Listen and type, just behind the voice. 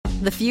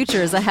The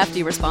future is a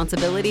hefty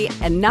responsibility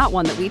and not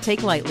one that we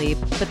take lightly.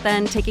 But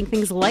then taking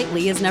things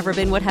lightly has never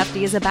been what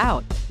Hefty is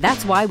about.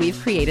 That's why we've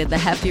created the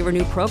Hefty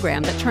Renew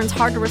program that turns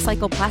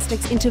hard-to-recycle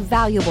plastics into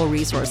valuable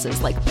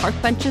resources like park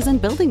benches and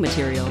building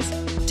materials.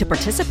 To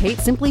participate,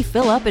 simply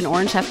fill up an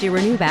orange Hefty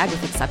Renew bag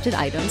with accepted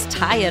items,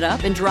 tie it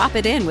up, and drop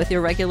it in with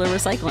your regular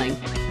recycling.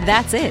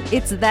 That's it.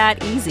 It's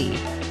that easy.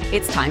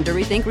 It's time to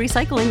rethink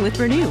recycling with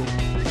Renew.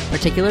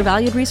 Particular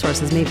valued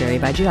resources may vary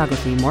by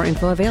geography. More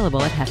info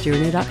available at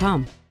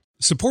heftyrenew.com.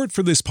 Support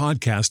for this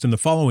podcast and the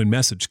following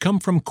message come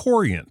from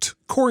Corient.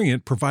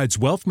 Corient provides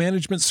wealth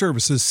management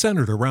services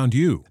centered around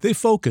you. They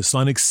focus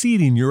on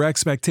exceeding your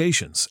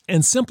expectations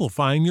and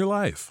simplifying your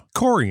life.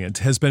 Corient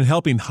has been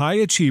helping high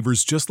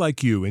achievers just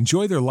like you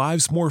enjoy their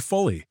lives more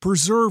fully,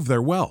 preserve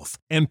their wealth,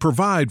 and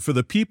provide for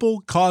the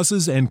people,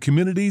 causes, and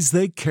communities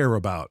they care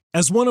about.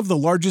 As one of the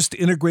largest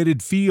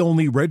integrated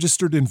fee-only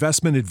registered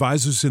investment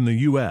advisors in the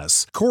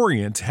U.S.,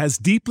 Corient has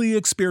deeply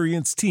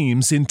experienced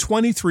teams in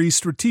 23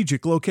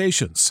 strategic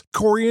locations.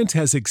 Corient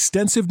has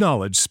extensive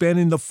knowledge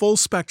spanning the full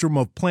spectrum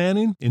of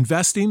planning,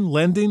 investing,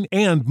 lending,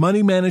 and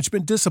money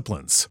management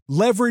disciplines.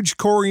 Leverage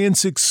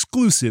Corient's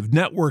exclusive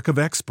network of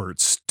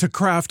experts to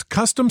craft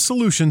custom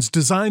solutions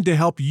designed to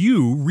help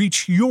you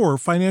reach your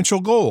financial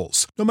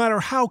goals, no matter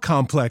how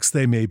complex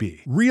they may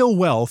be. Real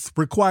wealth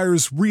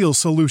requires real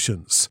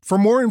solutions. For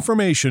more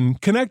information,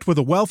 connect with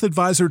a wealth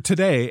advisor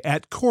today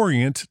at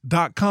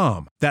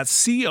Corient.com.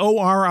 That's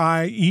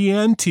Corient.com.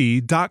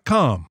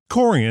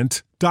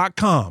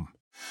 Corient.com.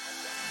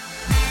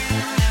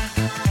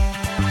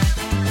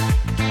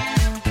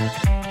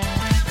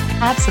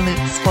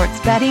 Absolute sports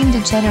betting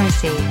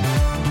degeneracy.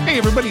 Hey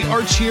everybody,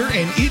 Arch here,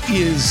 and it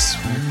is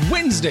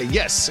Wednesday.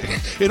 Yes,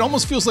 it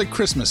almost feels like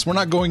Christmas. We're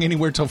not going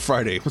anywhere till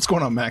Friday. What's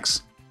going on,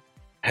 Max?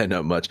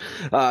 Not much.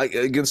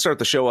 Gonna start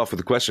the show off with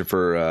a question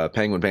for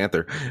Penguin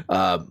Panther.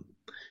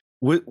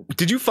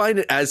 Did you find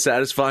it as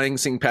satisfying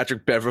seeing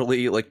Patrick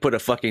Beverley like put a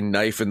fucking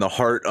knife in the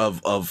heart of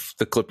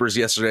the Clippers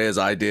yesterday as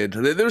I did?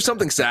 There was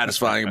something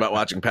satisfying about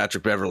watching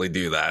Patrick Beverley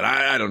do that.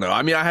 I don't know.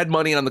 I mean, I had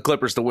money on the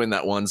Clippers to win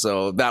that one,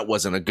 so that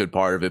wasn't a good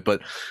part of it.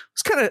 But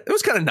it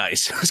was kind of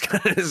nice. It was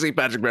kind of to see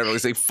Patrick Beverley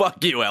say,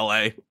 "Fuck you,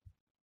 LA."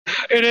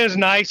 It is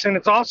nice, and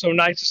it's also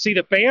nice to see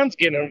the fans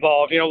get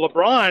involved. You know,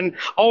 LeBron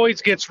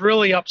always gets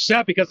really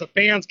upset because the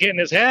fans get in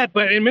his head,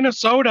 but in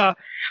Minnesota,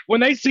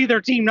 when they see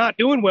their team not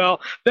doing well,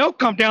 they'll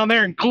come down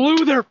there and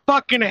glue their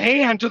fucking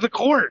hand to the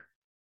court.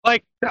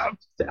 Like,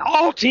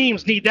 all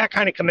teams need that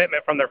kind of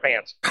commitment from their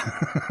fans.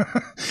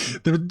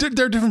 They're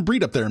a different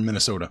breed up there in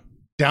Minnesota.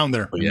 Down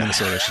there in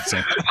Minnesota, I should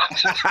say.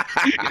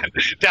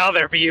 Down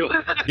there for you.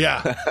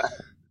 Yeah.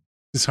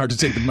 It's hard to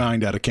take the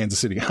mind out of Kansas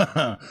City.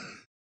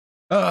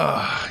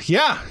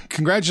 Yeah,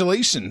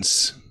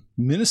 congratulations,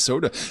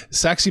 Minnesota.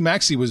 Saxy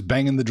Maxey was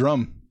banging the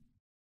drum.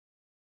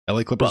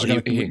 LA Clippers are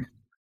going to win.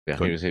 Yeah,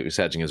 he was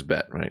hedging his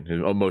bet, right?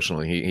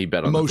 Emotionally, he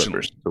bet on the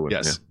Clippers to win.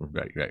 Yes, yeah.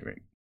 Right.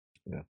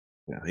 Yeah.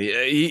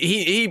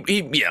 He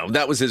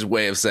that was his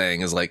way of saying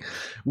is like,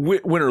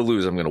 win or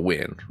lose, I'm going to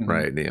win,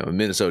 right? You know,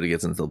 Minnesota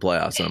gets into the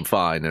playoffs, I'm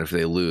fine, and if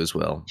they lose,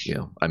 well, you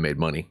know, I made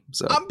money.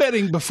 So I'm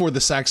betting before the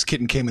Sax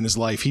kitten came in his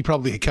life, he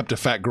probably kept a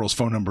fat girl's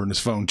phone number in his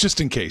phone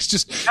just in case,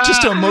 just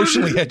to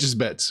emotionally hedge his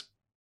bets.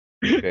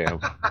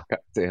 Damn.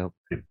 Man,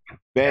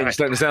 you're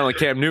starting to sound like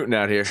Cam Newton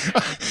out here.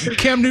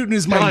 Cam Newton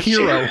is my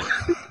hero.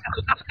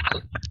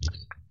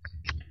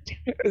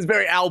 It's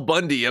very Al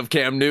Bundy of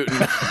Cam Newton.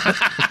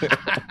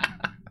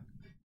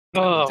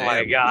 Oh,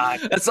 my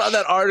God. I saw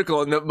that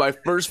article, and my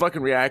first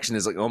fucking reaction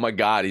is like, oh, my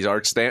God, he's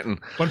Arch Stanton.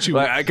 Why don't you,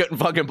 I couldn't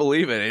fucking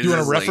believe it. Do you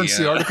want to reference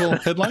the article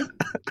headline?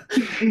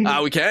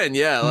 We can,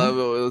 yeah.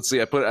 Let's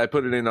see. I put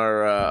it in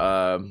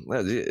our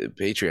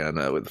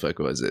Patreon. What the fuck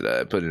was it?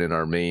 I put it in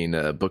our main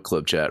book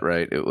club chat,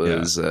 right? It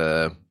was...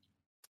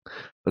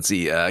 let's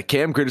see.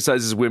 Cam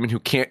criticizes women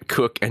who can't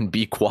cook and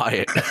be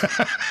quiet.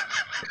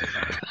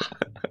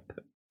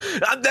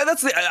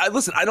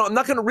 Listen, I'm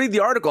not going to read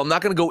the article. I'm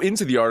not going to go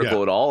into the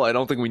article at all. I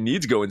don't think we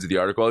need to go into the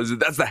article.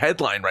 That's the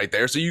headline right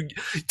there. So you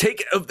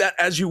take that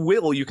as you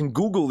will. You can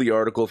Google the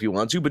article if you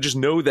want to, but just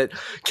know that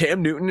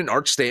Cam Newton and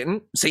Arch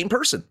Stanton, same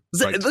person,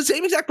 the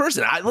same exact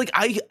person.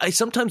 I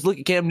sometimes look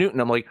at Cam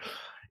Newton. I'm like,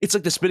 it's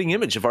like the spitting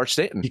image of Arch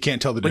Stanton. You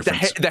can't tell the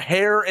difference. The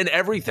hair and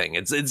everything.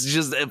 It's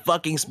just a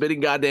fucking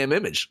spitting goddamn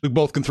image. We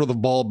both can throw the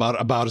ball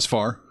about as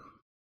far.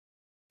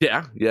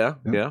 Yeah.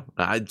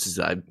 I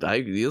listen.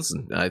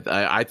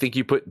 I think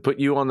you put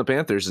you on the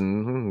Panthers,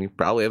 and you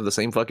probably have the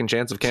same fucking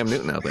chance of Cam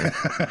Newton out there.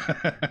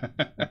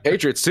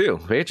 Patriots too.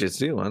 Why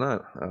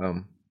not?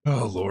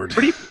 Oh Lord.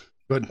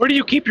 Where do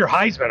you keep your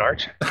Heisman,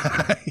 Arch?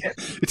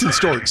 It's in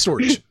storage. It's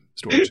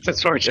in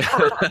storage.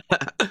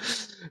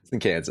 It's in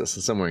Kansas.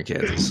 It's somewhere in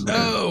Kansas.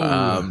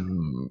 Oh.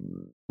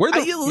 Where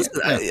go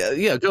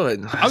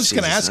ahead. I was just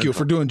going to ask you, if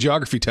we're doing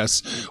geography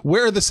tests,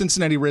 where are the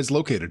Cincinnati Reds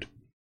located?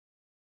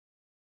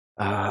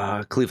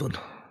 Cleveland,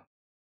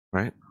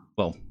 right?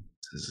 Well,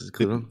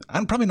 Cleveland.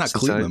 I'm probably not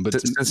Cleveland, but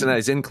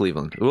Cincinnati's in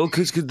Cleveland. Well,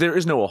 because there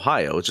is no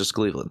Ohio. It's just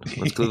Cleveland.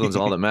 Cleveland's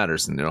all that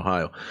matters in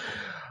Ohio.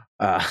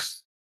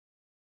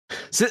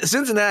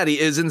 Cincinnati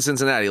is in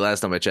Cincinnati.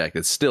 Last time I checked,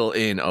 it's still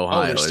in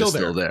Ohio. They're still it's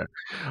still there.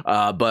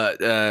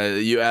 But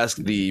you ask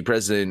the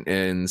president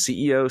and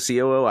CEO,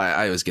 COO.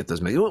 I always get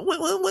those.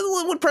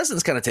 When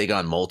presidents kind of take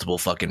on multiple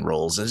fucking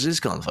roles, it's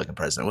just call him fucking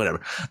president,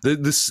 whatever.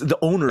 The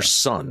owner's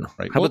son.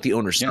 Right. How about the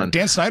owner's son?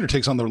 Dan Snyder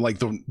takes on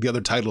the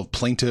other title of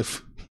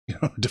plaintiff,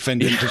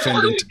 defendant.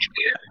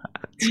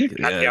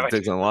 Yeah, it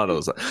takes on a lot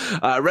of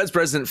those. Reds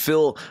president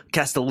Phil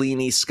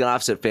Castellini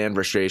scoffs at fan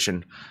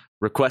frustration.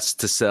 Requests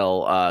to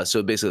sell.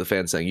 So basically, the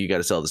fans saying you got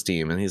to sell this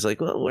team, and he's like,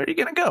 "Well, where are you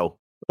gonna go?"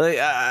 Like,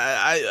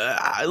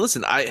 I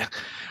listen. I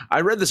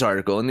read this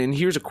article, and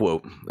here's a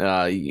quote.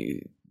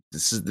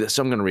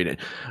 So I'm gonna read it.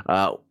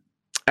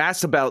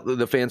 Asked about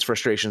the fans'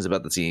 frustrations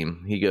about the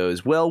team, he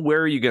goes, "Well,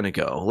 where are you gonna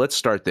go? Let's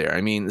start there.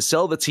 I mean,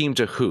 sell the team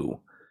to who?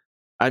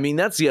 I mean,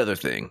 that's the other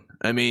thing.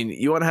 I mean,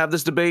 you want to have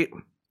this debate?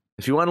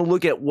 If you want to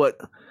look at what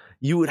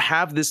you would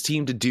have this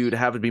team to do to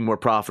have it be more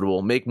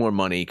profitable, make more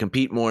money,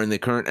 compete more in the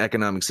current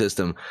economic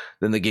system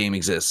than the game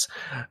exists,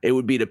 it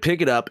would be to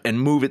pick it up and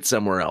move it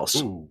somewhere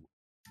else." Ooh.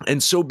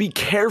 And so be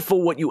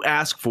careful what you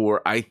ask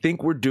for. I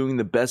think we're doing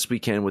the best we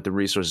can with the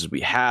resources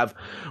we have.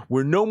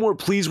 We're no more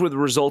pleased with the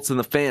results than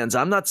the fans.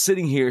 I'm not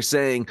sitting here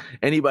saying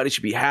anybody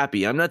should be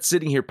happy. I'm not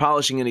sitting here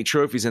polishing any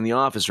trophies in the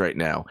office right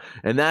now.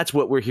 And that's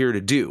what we're here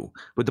to do.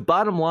 But the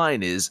bottom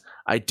line is,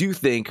 I do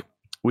think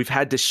we've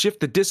had to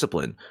shift the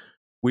discipline.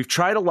 We've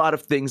tried a lot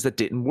of things that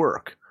didn't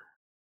work.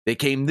 They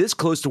came this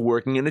close to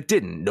working and it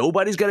didn't.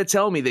 Nobody's got to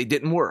tell me they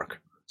didn't work.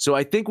 So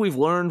I think we've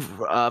learned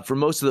from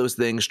most of those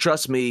things.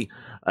 Trust me,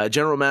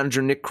 General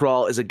Manager Nick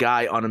Krall is a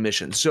guy on a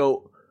mission.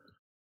 So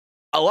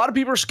a lot of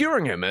people are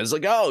skewering him as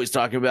like, oh, he's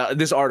talking about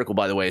this article,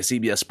 by the way,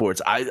 CBS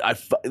Sports. I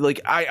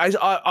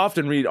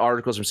often read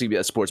articles from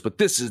CBS Sports, but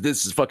this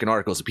is fucking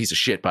article is a piece of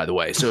shit, by the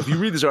way. So if you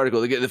read this article,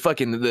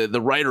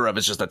 the writer of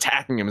it's just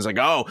attacking him. It's like,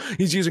 oh,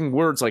 he's using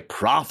words like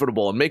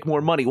profitable and make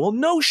more money. Well,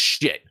 no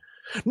shit.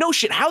 No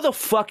shit. How the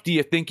fuck do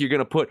you think you're going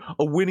to put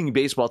a winning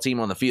baseball team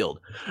on the field?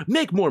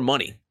 Make more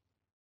money.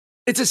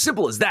 It's as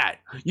simple as that.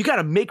 You got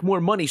to make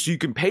more money so you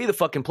can pay the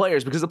fucking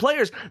players, because the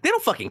players, they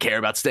don't fucking care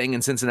about staying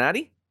in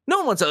Cincinnati. No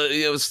one wants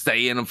to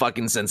stay in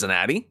fucking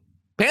Cincinnati.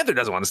 Panther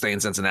doesn't want to stay in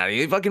Cincinnati.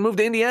 He fucking moved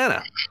to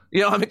Indiana.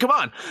 I mean, come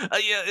on.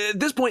 At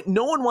this point,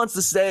 no one wants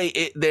to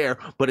stay there.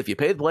 But if you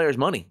pay the players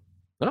money,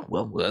 oh,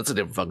 well, that's a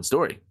different fucking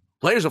story.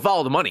 Players will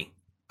follow the money.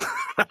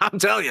 I'm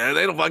telling you,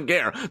 they don't fucking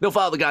care. They'll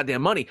follow the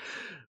goddamn money.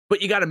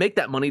 But you got to make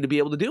that money to be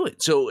able to do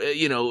it. So,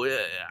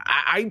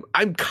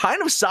 I'm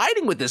kind of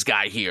siding with this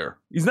guy here.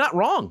 He's not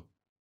wrong.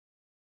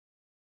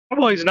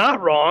 Well, he's not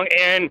wrong.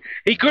 And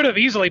he could have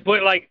easily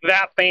put like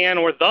that fan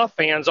or the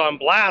fans on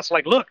blast.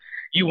 Like, look,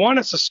 you want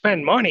us to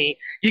spend money,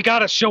 you got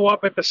to show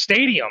up at the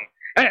stadium.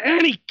 At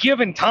any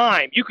given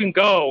time, you can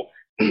go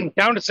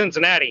down to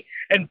Cincinnati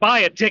and buy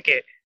a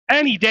ticket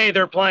any day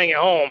they're playing at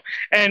home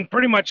and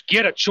pretty much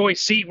get a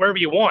choice seat wherever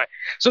you want.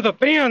 So the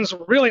fans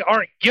really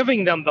aren't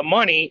giving them the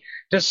money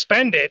to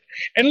spend it.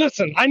 And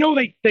listen, I know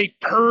they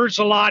purged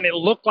a lot and it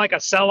looked like a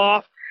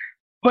sell-off,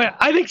 but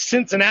I think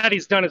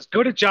Cincinnati's done as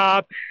good a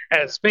job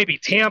as maybe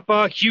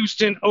Tampa,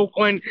 Houston,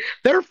 Oakland.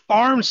 Their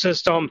farm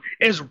system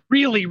is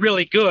really,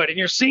 really good. And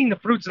you're seeing the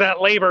fruits of that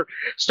labor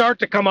start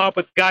to come up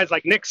with guys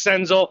like Nick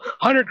Senzel.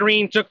 Hunter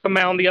Green took the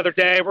mound the other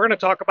day. We're going to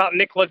talk about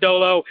Nick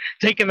Lodolo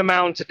taking the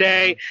mound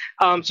today.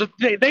 So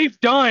they've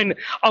done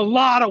a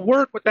lot of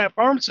work with that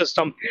farm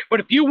system. But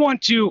if you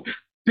want to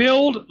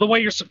build the way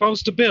you're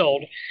supposed to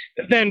build,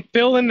 then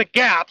fill in the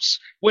gaps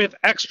with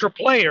extra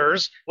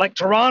players like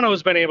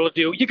Toronto's been able to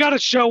do. You got to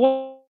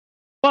show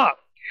up.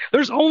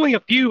 There's only a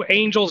few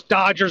Angels,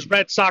 Dodgers,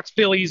 Red Sox,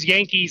 Phillies,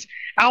 Yankees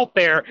out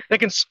there that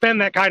can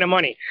spend that kind of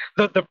money.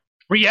 The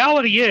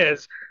reality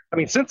is, I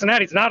mean,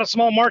 Cincinnati's not a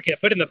small market,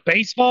 but in the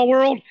baseball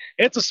world,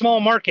 it's a small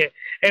market.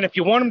 And if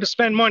you want them to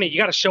spend money, you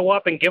got to show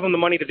up and give them the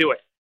money to do it.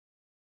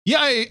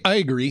 Yeah, I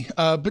agree.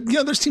 But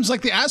there's teams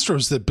like the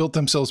Astros that built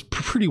themselves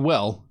pretty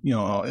well.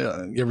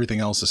 Everything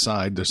else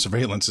aside, the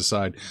surveillance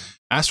aside,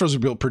 Astros are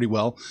built pretty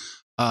well.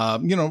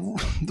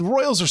 The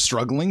Royals are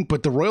struggling,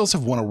 but the Royals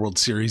have won a World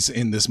Series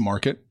in this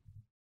market.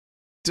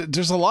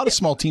 There's a lot of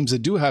small teams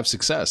that do have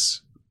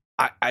success.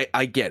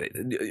 I get it,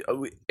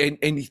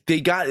 and they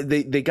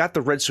got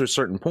the Reds to a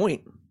certain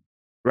point,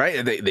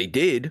 right? They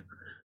did.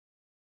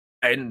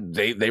 And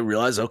they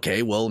realize,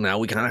 okay, well, now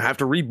we kind of have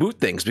to reboot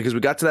things because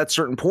we got to that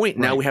certain point.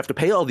 Now we have to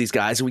pay all these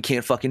guys and we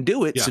can't fucking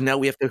do it. Yeah. So now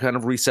we have to kind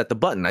of reset the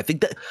button. I think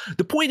that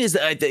the point is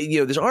that,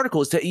 this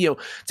article is,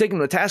 taking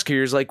the task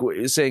here is like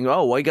saying,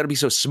 oh, why you got to be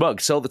so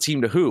smug? Sell the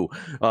team to who?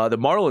 The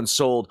Marlins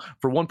sold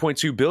for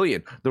 $1.2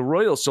 billion. The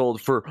Royals sold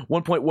for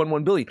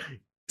 $1.11 billion.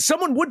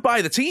 Someone would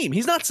buy the team.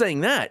 He's not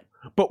saying that.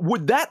 But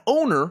would that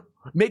owner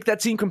make that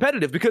team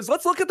competitive? Because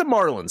let's look at the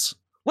Marlins.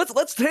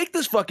 Let's take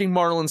this fucking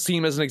Marlins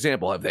team as an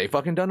example. Have they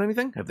fucking done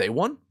anything? Have they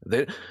won?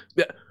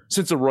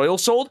 Since the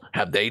Royals sold,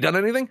 have they done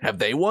anything? Have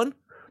they won?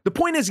 The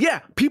point is, yeah,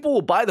 people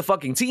will buy the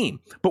fucking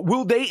team, but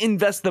will they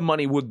invest the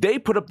money? Would they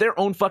put up their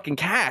own fucking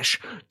cash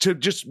to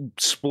just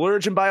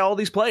splurge and buy all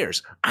these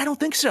players? I don't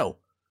think so.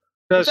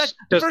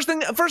 First thing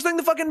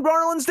the fucking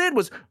Marlins did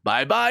was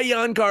bye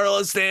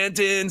Giancarlo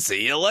Stanton.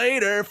 See you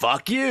later.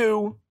 Fuck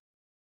you.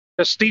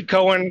 Does Steve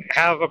Cohen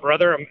have a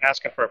brother? I'm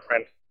asking for a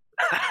friend.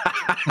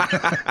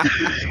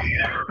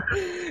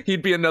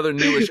 He'd be another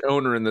newish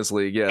owner in this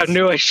league. Yes, A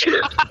newish.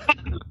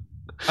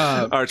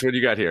 Arch, what do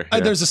you got here?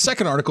 There's a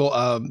second article.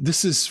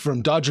 This is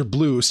from Dodger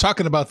Blue. It's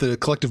talking about the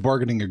collective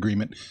bargaining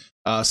agreement.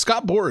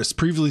 Scott Boras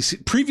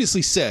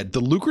previously said the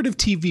lucrative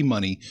TV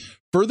money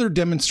further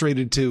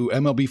demonstrated to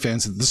MLB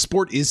fans that the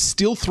sport is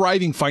still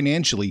thriving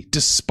financially,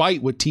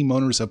 despite what team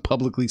owners have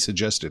publicly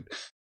suggested.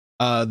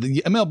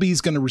 The MLB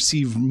is going to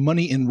receive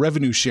money in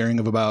revenue sharing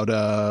of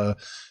about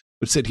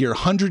it said here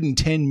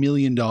 $110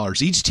 million.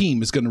 Each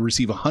team is going to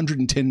receive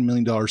 $110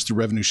 million through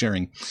revenue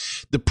sharing.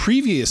 The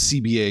previous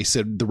CBA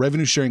said the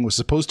revenue sharing was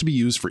supposed to be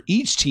used for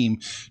each team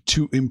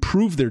to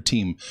improve their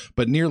team,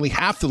 but nearly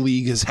half the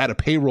league has had a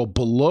payroll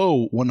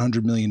below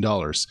 $100 million.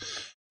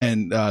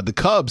 And the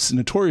Cubs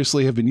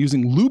notoriously have been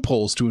using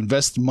loopholes to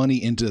invest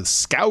money into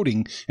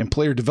scouting and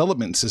player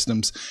development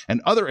systems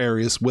and other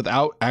areas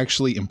without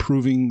actually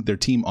improving their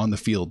team on the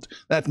field.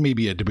 That may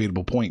be a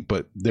debatable point,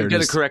 but there it is. I'm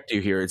going to correct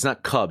you here. It's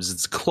not Cubs,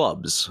 it's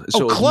clubs.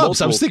 So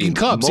clubs. I was thinking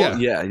Cubs. Yeah.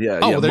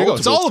 Oh, there you go.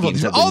 It's all of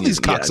them. All these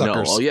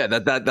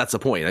cocksuckers. That's the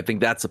point. I think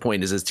that's the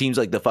point. Is teams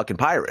like the fucking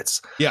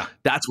Pirates. Yeah,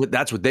 that's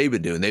what they've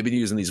been doing. They've been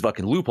using these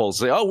fucking loopholes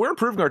to say, "Oh, we're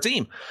improving our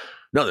team."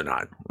 No, they're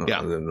not.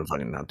 Yeah, they're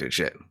fucking not doing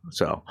shit.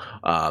 So,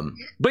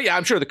 but yeah,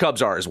 I'm sure the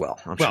Cubs are as well.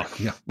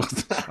 Yeah,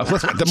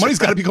 the money's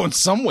got to be going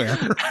somewhere.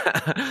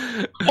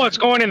 Well, it's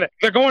going in.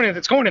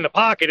 It's going in the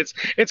pocket.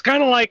 It's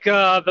kind of like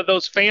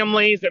those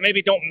families that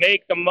maybe don't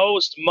make the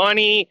most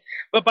money,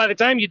 but by the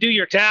time you do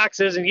your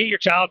taxes and you get your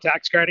child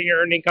tax credit, your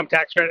earned income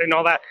tax credit, and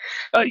all that,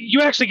 you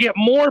actually get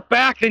more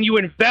back than you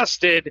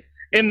invested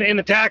in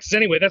the taxes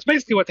anyway. That's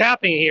basically what's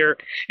happening here.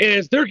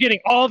 Is they're getting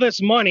all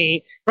this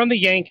money from the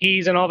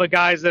Yankees and all the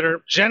guys that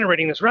are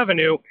generating this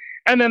revenue,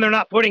 and then they're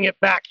not putting it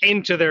back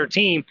into their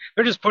team.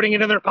 They're just putting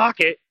it in their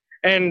pocket,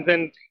 and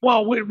then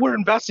we're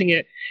investing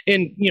it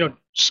in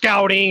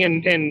scouting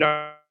and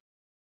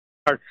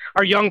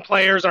our young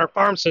players, our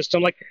farm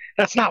system. Like,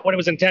 that's not what it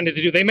was intended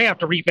to do. They may have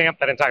to revamp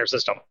that entire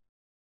system.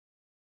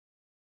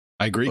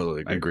 I agree.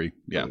 Totally agree.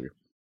 Yeah.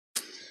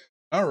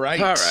 All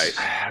right.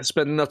 I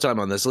spent enough time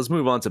on this. Let's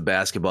move on to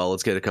basketball.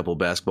 Let's get a couple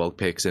basketball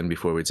picks in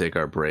before we take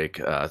our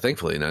break.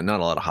 Thankfully, not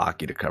a lot of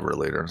hockey to cover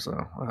later, so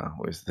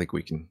I think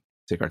we can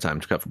take our time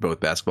to cover both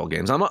basketball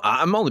games.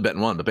 I'm only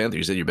betting one, but Panther,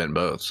 you said you're betting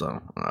both,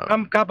 so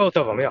got both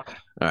of them. Yeah.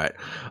 All right.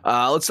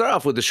 Let's start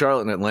off with the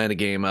Charlotte and Atlanta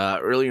game.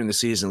 Earlier in the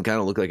season, kind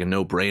of looked like a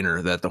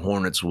no-brainer that the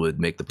Hornets would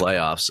make the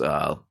playoffs.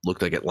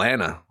 Looked like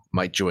Atlanta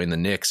might join the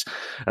Knicks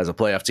as a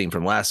playoff team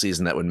from last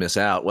season that would miss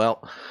out.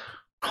 Well,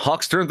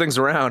 Hawks turned things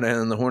around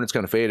and the Hornets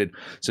kind of faded.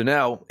 So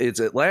now it's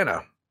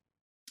Atlanta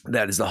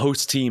that is the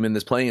host team in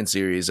this play-in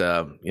series.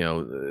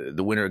 The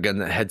winner again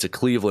that head to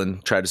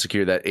Cleveland, tried to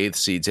secure that 8th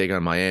seed, take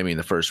on Miami in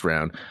the first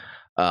round.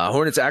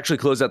 Hornets actually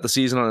closed out the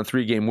season on a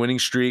 3-game winning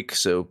streak,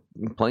 so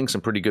playing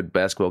some pretty good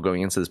basketball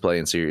going into this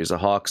play-in series. The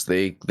Hawks,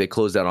 they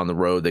closed out on the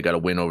road. They got a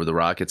win over the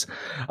Rockets,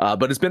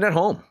 but it's been at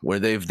home where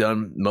they've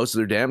done most of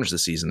their damage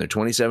this season. They're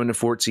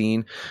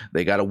 27-14.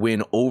 They got a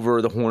win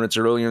over the Hornets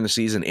earlier in the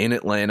season in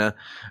Atlanta.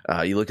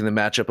 You look at the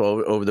matchup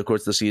over the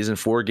course of the season,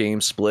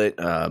 4-game split.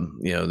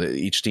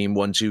 Each team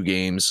won 2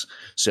 games,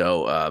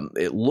 so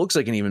it looks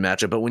like an even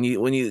matchup. But when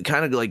you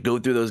kind of like go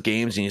through those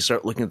games and you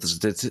start looking at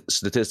the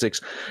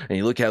statistics and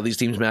you look how these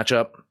teams match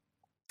up,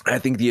 I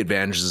think the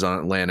advantage is on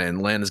Atlanta, and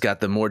Atlanta's got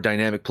the more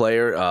dynamic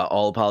player.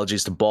 All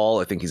apologies to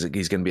Ball. I think he's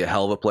going to be a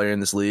hell of a player in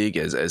this league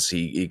as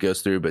he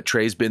goes through. But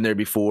Trey's been there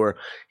before.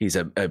 He's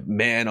a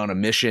man on a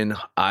mission.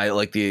 I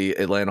like the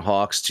Atlanta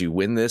Hawks to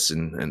win this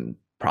and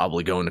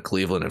probably go into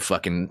Cleveland and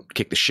fucking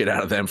kick the shit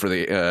out of them for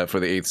the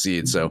 8th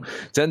seed. So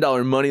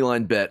 $10 money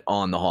line bet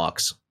on the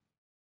Hawks.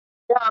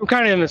 Yeah, I'm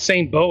kind of in the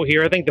same boat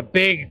here. I think the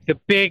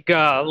big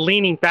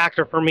leaning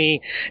factor for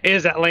me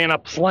is Atlanta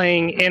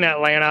playing in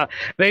Atlanta.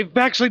 They've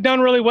actually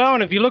done really well,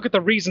 and if you look at the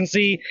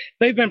recency,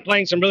 they've been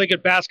playing some really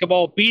good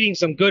basketball, beating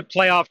some good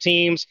playoff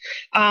teams.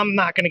 I'm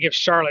not going to give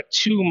Charlotte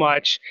too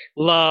much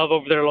love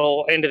over their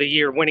little end of the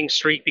year winning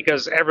streak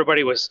because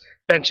everybody was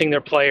benching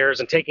their players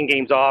and taking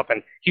games off,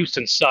 and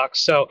Houston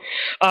sucks. So,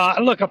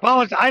 look,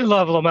 I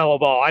love LaMelo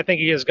Ball. I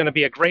think he is going to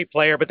be a great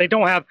player, but they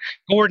don't have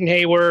Gordon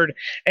Hayward,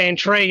 and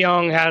Trae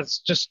Young has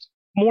just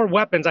more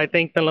weapons, I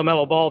think, than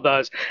LaMelo Ball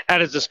does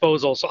at his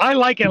disposal. So I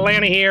like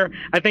Atlanta here.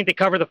 I think they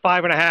cover the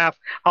 5.5.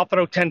 I'll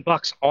throw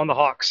 $10 on the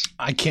Hawks.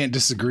 I can't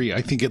disagree.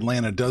 I think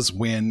Atlanta does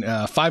win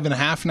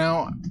 5.5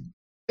 now.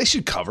 They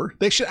should cover.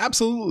 They should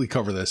absolutely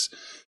cover this.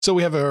 So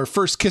we have our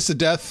first kiss of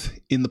death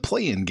in the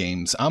play-in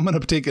games. I'm going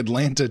to take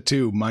Atlanta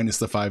too, minus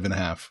the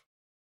 5.5.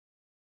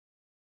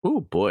 Oh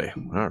boy.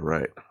 All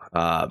right.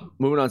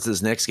 Moving on to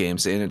this next game,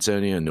 San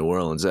Antonio and New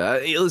Orleans.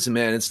 Listen,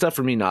 man, it's tough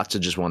for me not to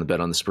just want to bet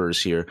on the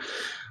Spurs here.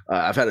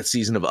 I've had a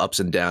season of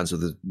ups and downs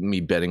with me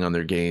betting on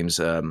their games.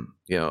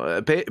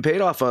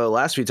 Paid off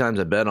last few times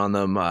I bet on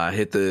them.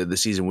 Hit the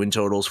season win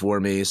totals for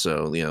me,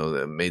 so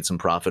made some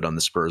profit on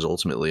the Spurs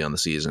ultimately on the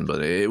season.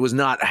 But it was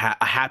not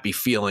a happy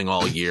feeling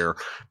all year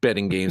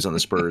betting games on the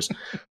Spurs.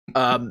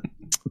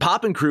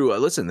 Pop and crew,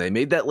 listen, they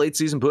made that late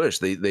season push.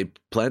 They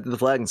planted the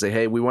flag and say,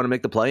 hey, we want to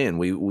make the play in.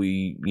 We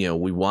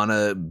want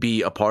to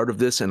be a part of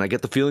this, and I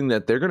get the feeling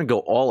that they're going to go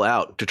all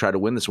out to try to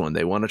win this one.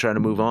 They want to try to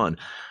move on.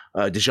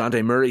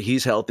 DeJounte Murray,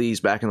 he's healthy. He's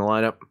back in the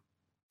lineup.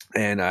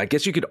 And I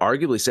guess you could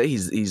arguably say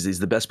he's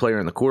the best player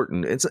in the court.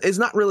 And it's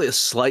not really a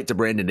slight to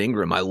Brandon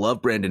Ingram. I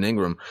love Brandon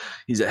Ingram.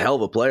 He's a hell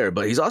of a player,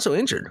 but he's also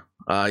injured.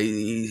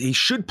 He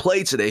should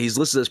play today. He's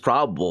listed as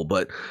probable,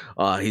 but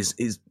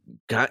he's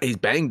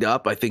banged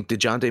up. I think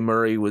DeJounte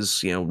Murray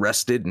was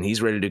rested and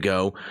he's ready to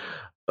go.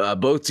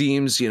 Both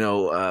teams,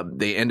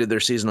 they ended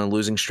their season on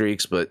losing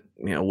streaks, but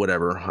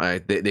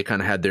whatever. They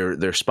kind of had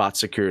their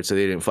spots secured, so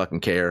they didn't fucking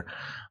care.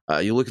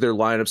 You look at their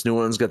lineups, New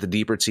Orleans got the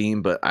deeper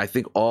team, but I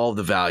think all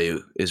the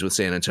value is with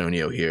San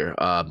Antonio here.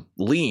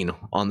 Lean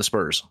on the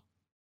Spurs.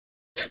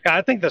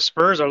 I think the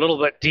Spurs are a little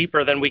bit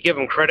deeper than we give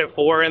them credit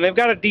for, and they've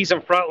got a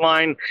decent front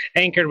line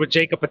anchored with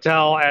Jacob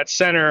Patel at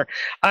center.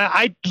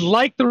 I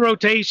like the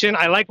rotation.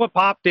 I like what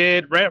Pop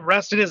did,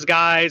 rested his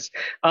guys.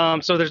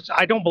 So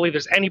I don't believe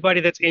there's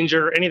anybody that's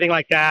injured or anything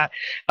like that.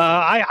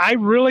 I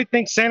really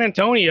think San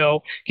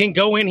Antonio can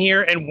go in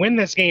here and win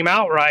this game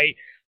outright.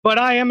 But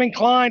I am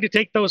inclined to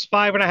take those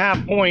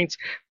 5.5 points.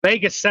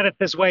 Vegas set it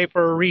this way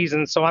for a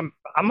reason, so I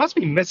must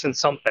be missing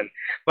something.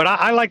 But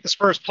I like the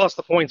Spurs plus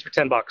the points for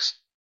 $10.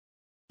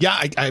 Yeah,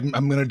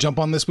 I'm going to jump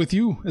on this with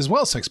you as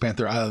well, Sex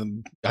Panther.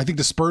 I think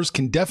the Spurs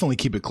can definitely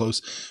keep it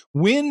close.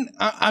 Win,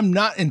 I'm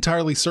not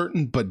entirely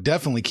certain, but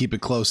definitely keep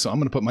it close. So I'm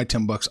going to put my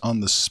 $10 on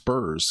the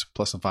Spurs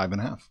plus a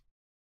 5.5.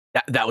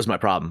 That was my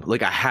problem.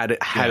 Like I had it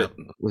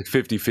like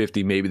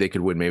 50-50. Maybe they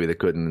could win, maybe they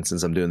couldn't. And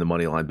since I'm doing the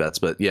money line bets,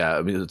 but yeah,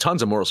 I mean,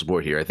 tons of moral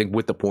support here. I think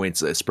with the points,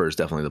 Spurs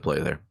definitely the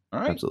play there. All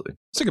right, absolutely.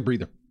 Let's take a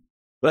breather.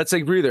 Let's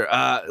take a breather.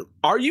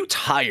 Are you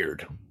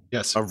tired?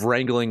 Yes. Of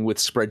wrangling with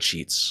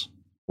spreadsheets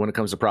when it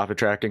comes to profit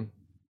tracking?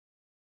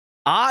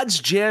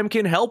 OddsJam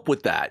can help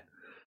with that.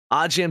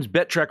 OddsJam's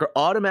bet tracker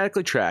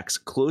automatically tracks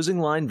closing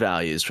line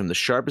values from the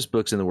sharpest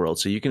books in the world,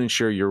 so you can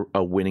ensure you're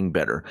a winning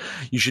bettor.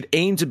 You should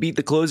aim to beat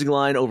the closing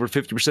line over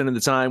 50% of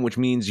the time, which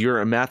means you're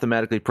a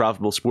mathematically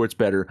profitable sports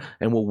bettor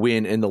and will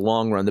win in the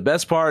long run. The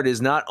best part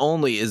is not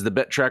only is the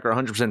bet tracker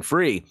 100%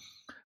 free,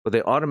 but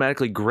they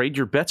automatically grade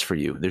your bets for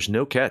you. There's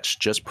no catch,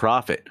 just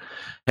profit.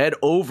 Head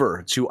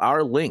over to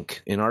our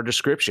link in our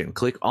description.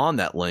 Click on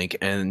that link,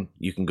 and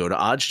you can go to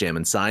OddsJam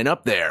and sign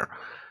up there.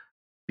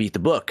 Beat the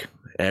book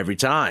every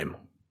time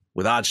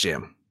with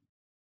OddsJam.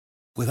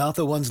 Without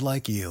the ones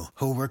like you,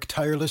 who work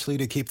tirelessly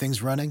to keep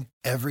things running,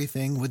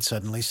 everything would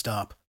suddenly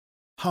stop.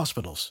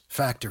 Hospitals,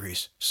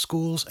 factories,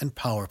 schools, and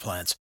power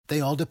plants, they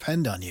all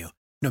depend on you.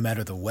 No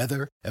matter the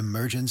weather,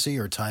 emergency,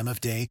 or time of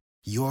day,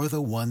 you're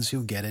the ones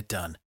who get it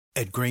done.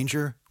 At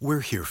Grainger, we're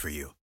here for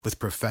you with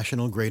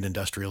professional-grade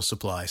industrial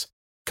supplies.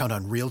 Count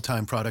on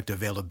real-time product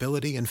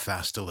availability and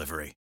fast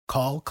delivery.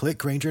 Call,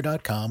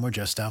 clickgrainger.com, or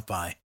just stop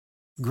by.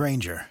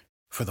 Grainger,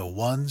 for the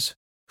ones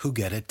who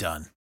get it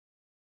done.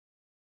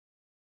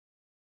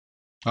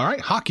 All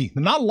right, hockey.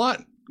 Not a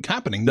lot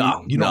happening.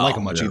 You don't like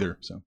them much either.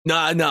 So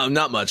no,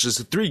 not much.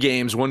 Just 3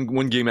 games.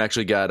 One game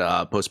actually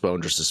got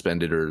postponed or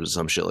suspended or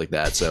some shit like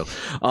that. So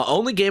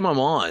only game I'm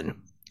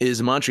on is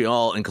the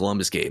Montreal and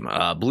Columbus game.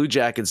 Blue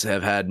Jackets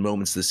have had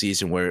moments this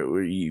season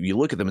where you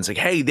look at them and say,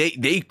 hey,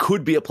 they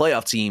could be a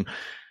playoff team,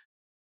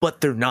 but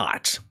they're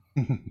not.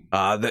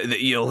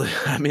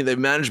 I mean, they've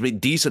managed to be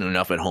decent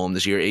enough at home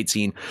this year,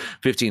 18,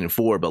 15, and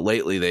 4, but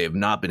lately they have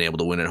not been able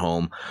to win at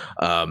home.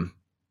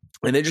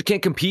 And they just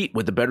can't compete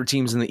with the better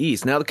teams in the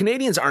East. Now, the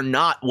Canadiens are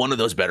not one of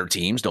those better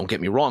teams, don't get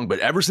me wrong, but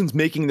ever since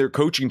making their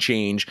coaching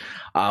change,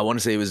 I want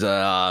to say it was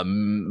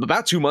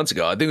about 2 months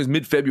ago, I think it was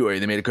mid-February,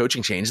 they made a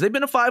coaching change. They've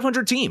been a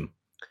 .500 team.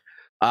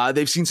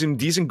 They've seen some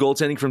decent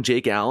goaltending from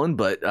Jake Allen,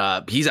 but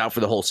he's out for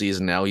the whole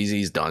season now.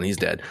 He's done. He's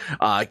dead.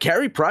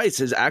 Carey Price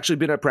has actually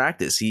been at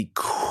practice. He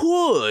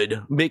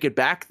could make it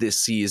back this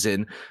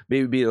season,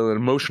 maybe be an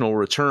emotional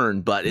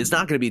return, but it's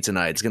not going to be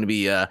tonight. It's going to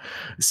be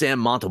Sam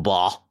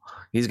Montalban.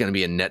 He's going to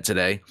be in net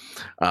today.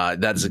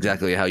 That's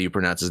exactly how you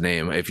pronounce his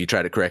name. If you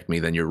try to correct me,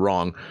 then you're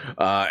wrong.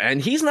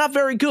 And he's not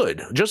very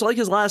good. Just like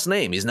his last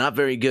name, he's not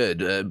very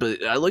good.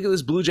 But I look at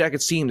this Blue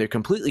Jackets team. They're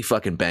completely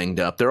fucking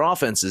banged up. Their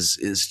offense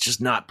is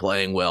just not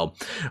playing well.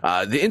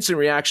 The instant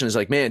reaction is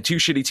like, man, 2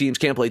 shitty teams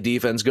can't play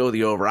defense. Go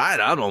the over. I'd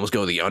almost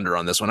go the under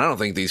on this one. I don't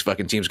think these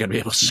fucking teams are going to be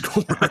able to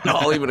score at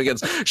all, even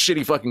against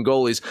shitty fucking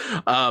goalies.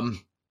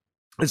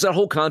 It's that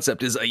whole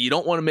concept is you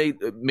don't want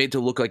to made to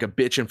look like a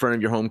bitch in front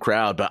of your home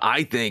crowd, but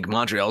I think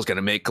Montreal is going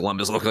to make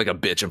Columbus look like a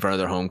bitch in front of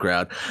their home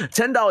crowd.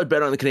 $10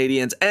 bet on the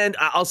Canadiens, and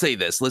I'll say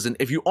this: listen,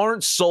 if you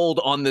aren't sold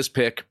on this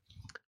pick,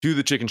 do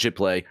the chicken shit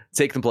play.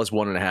 Take them plus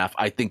 1.5.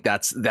 I think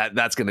that's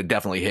going to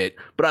definitely hit,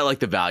 but I like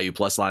the value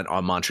plus line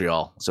on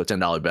Montreal, so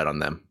 $10 bet on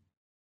them.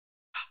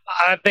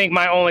 I think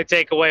my only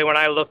takeaway when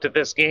I looked at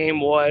this game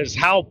was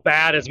how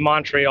bad is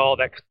Montreal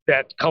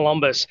that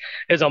Columbus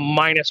is a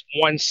minus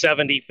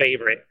 170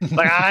 favorite.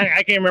 Like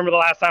I can't remember the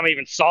last time I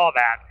even saw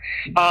that.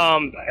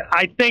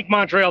 I think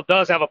Montreal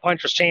does have a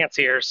puncher's chance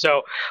here,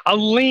 so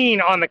I'll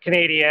lean on the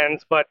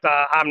Canadiens, but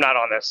I'm not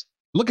on this.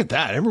 Look at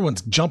that.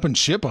 Everyone's jumping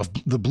ship off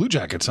the Blue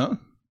Jackets, huh?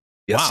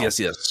 Yes, Wow.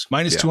 yes.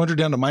 Minus 200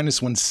 down to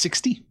minus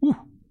 160. Woo.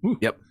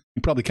 Yep.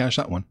 You probably cashed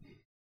that one.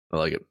 I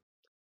like it.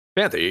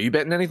 Panther, are you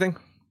betting anything?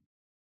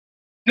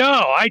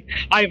 No,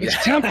 I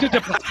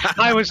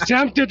was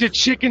tempted to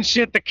chicken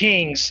shit the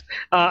Kings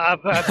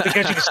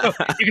because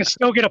you can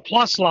still get a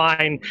plus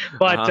line,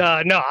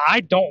 but no, I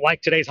don't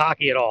like today's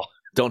hockey at all.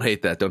 Don't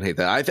hate that.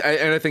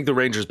 I think the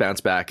Rangers bounce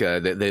back.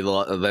 They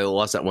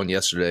lost that one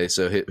yesterday,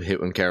 so hit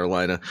in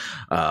Carolina.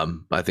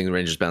 I think the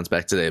Rangers bounce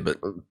back today, but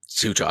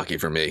too chalky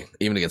for me,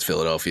 even against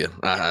Philadelphia.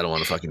 I don't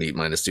want to fucking eat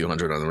minus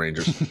 200 on the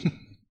Rangers.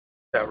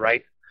 Yeah,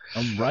 right.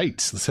 All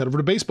right, let's head over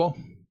to baseball.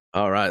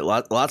 All right,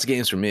 lots of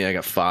games for me. I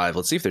got 5.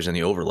 Let's see if there's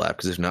any overlap,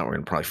 because if not, we're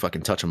going to probably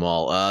fucking touch them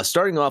all.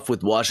 Starting off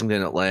with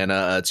Washington,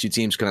 Atlanta, two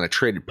teams kind of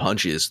traded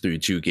punches through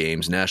 2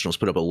 games. Nationals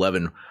put up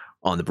 11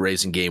 on the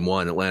Braves in game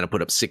 1. Atlanta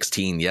put up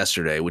 16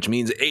 yesterday, which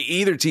means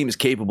either team is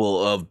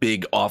capable of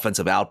big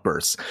offensive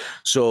outbursts.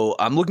 So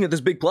I'm looking at this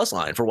big plus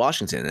line for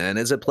Washington, and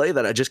it's a play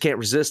that I just can't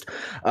resist.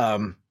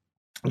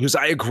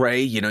 Josiah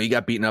Gray, he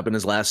got beaten up in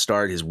his last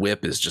start. His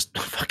whip is just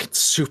fucking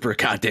super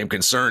goddamn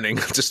concerning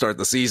to start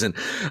the season.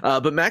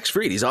 But Max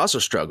Fried, he's also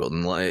struggled.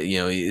 And,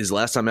 his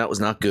last time out was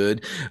not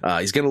good.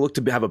 He's going to look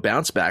to have a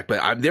bounce back.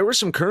 But there were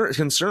some current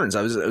concerns.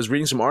 I was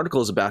reading some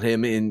articles about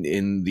him in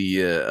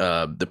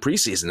the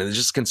preseason. And there's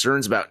just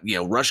concerns about,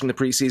 rushing the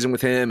preseason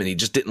with him. And he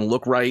just didn't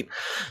look right.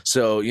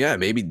 So, yeah,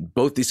 maybe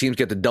both these teams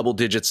get to double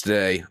digits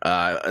today.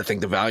 I think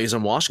the value's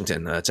on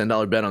Washington.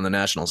 $10 bet on the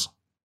Nationals.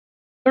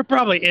 There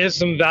probably is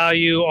some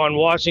value on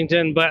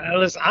Washington, but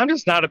listen, I'm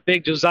just not a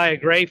big Josiah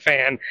Gray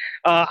fan.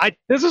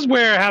 This is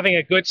where having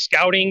a good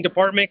scouting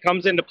department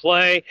comes into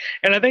play,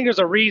 and I think there's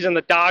a reason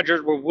the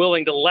Dodgers were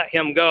willing to let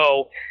him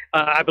go.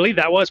 I believe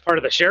that was part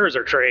of the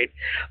Scherzer trade.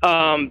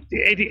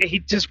 He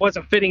just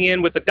wasn't fitting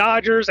in with the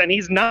Dodgers, and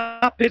he's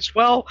not pitched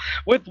well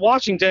with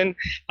Washington.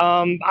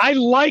 I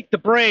like the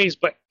Braves,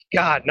 but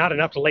God, not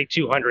enough to lay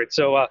 200,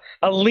 so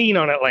I'll lean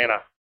on Atlanta.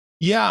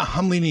 Yeah,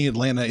 I'm leaning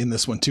Atlanta in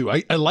this one too.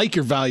 I like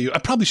your value. I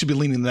probably should be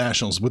leaning the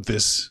Nationals with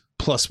this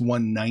plus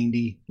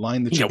 190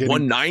 line that you're getting.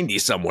 190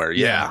 somewhere.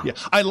 Yeah.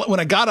 When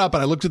I got up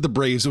and I looked at the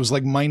Braves, it was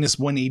like minus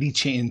 180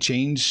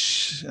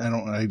 change.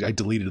 I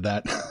deleted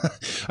that.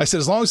 I said,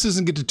 as long as it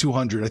doesn't get to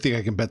 200, I think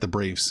I can bet the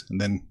Braves.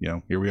 And then,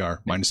 here we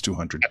are, minus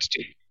 200. That's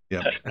 2.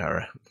 Yeah. All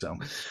right. So.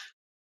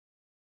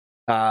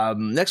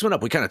 Next one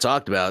up, we kind of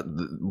talked about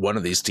one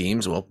of these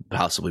teams, well,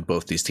 possibly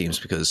both these teams,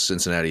 because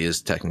Cincinnati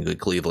is technically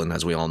Cleveland,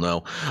 as we all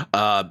know.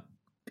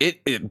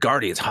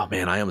 Guardians. Oh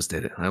man, I almost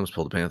did it. I almost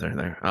pulled the Panther in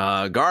there.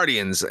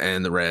 Guardians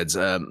and the Reds.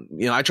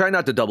 I try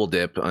not to double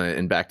dip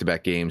in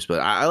back-to-back games, but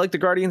I like the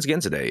Guardians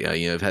again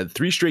today. I've had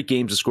 3 straight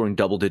games of scoring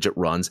double-digit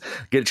runs.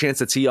 Get a chance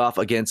to tee off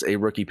against a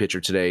rookie pitcher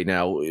today.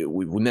 Now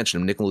we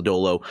mentioned him, Nick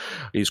Lodolo.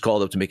 He was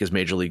called up to make his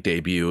major league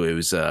debut. It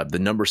was the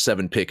number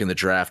 7 pick in the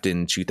draft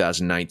in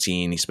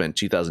 2019. He spent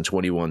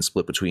 2021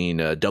 split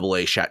between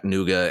AA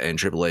Chattanooga and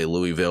AAA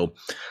Louisville.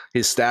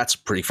 His stats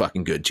pretty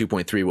fucking good.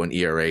 2.31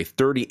 ERA,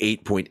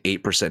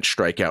 38.8%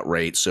 strikeout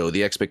rate. So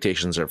the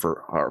expectations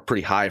are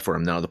pretty high for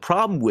him. Now, the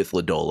problem with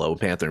Lodolo,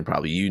 Panther, and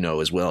probably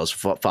as well as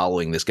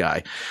following this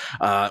guy,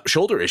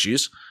 shoulder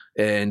issues.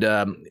 And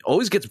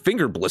always gets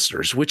finger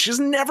blisters, which is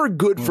never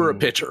good for a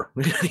pitcher.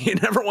 You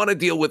never want to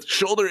deal with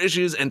shoulder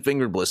issues and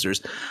finger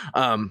blisters.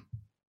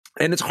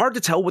 And it's hard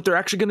to tell what they're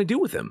actually going to do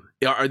with him.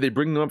 Are they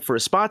bringing him up for a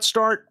spot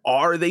start?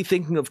 Are they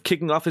thinking of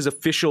kicking off his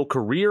official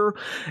career?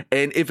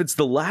 And if it's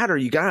the latter,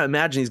 you got to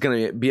imagine he's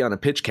going to be on a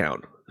pitch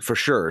count for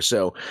sure.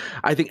 So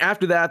I think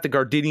after that, the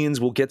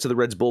Gardenians will get to the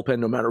Reds bullpen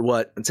no matter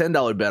what. A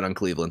 $10 bet on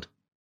Cleveland.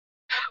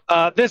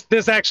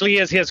 This actually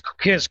is his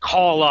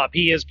call up.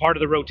 He is part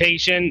of the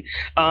rotation.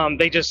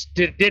 They just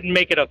didn't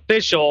make it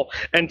official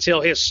until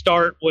his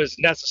start was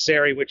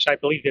necessary, which I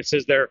believe this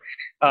is their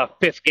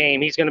 5th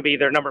game. He's going to be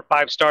their number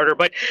 5 starter.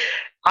 But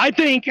I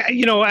think,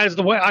 as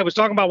the way I was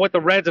talking about what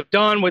the Reds have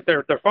done with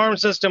their farm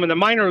system and the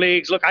minor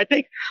leagues, look, I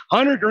think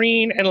Hunter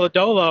Green and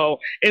Lodolo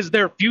is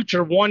their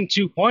future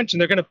 1-2 punch, and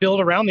they're going to build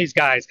around these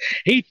guys.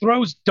 He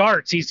throws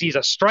darts. He's a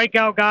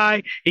strikeout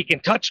guy. He can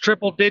touch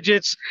triple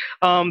digits.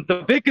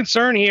 The big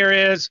concern here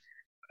is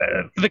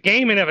the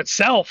game in of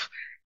itself.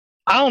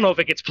 I don't know if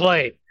it gets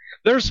played.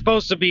 There's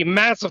supposed to be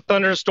massive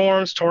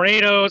thunderstorms,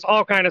 tornadoes,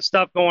 all kind of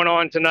stuff going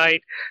on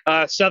tonight.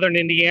 Southern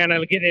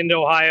Indiana, getting into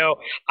Ohio.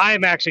 I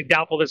am actually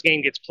doubtful this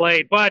game gets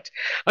played, but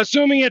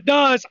assuming it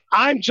does,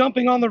 I'm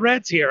jumping on the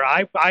Reds here.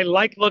 I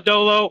like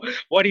Lodolo,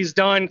 what he's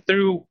done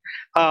through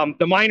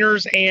the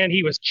minors, and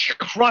he was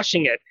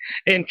crushing it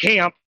in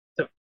camp.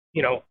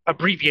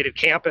 Abbreviated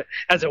camp,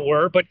 as it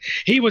were, but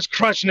he was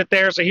crushing it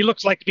there. So he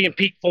looks like to be in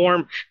peak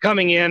form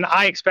coming in.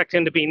 I expect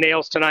him to be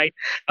nails tonight.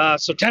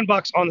 So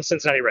 $10 on the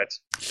Cincinnati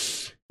Reds.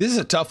 This is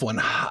a tough one.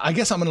 I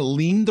guess I'm going to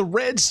lean the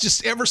Reds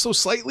just ever so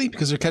slightly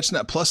because they're catching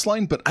that plus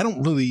line, but I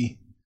don't really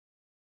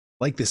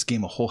like this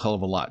game a whole hell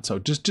of a lot. So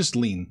just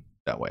lean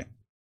that way.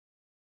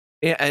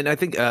 Yeah, and I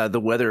think the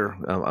weather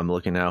I'm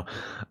looking now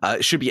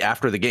it should be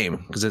after the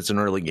game because it's an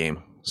early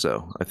game.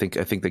 So I think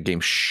the game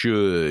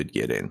should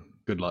get in.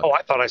 Good luck. Oh,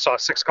 I thought I saw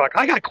 6 o'clock.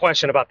 I got a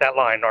question about that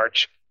line,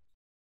 Arch.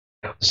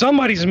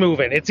 Somebody's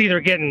moving. It's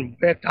either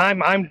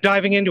I'm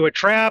diving into a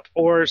trap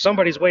or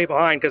somebody's way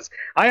behind because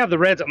I have the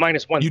Reds at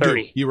minus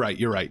 130. You do.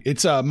 You're right.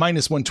 It's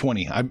minus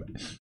 120. I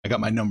got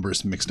my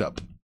numbers mixed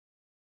up.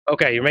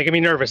 Okay, you're making me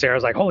nervous there. I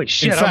was like, holy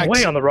shit, I'm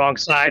way on the wrong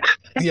side.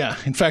 Yeah.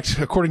 In fact,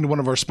 according to one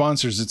of our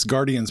sponsors, it's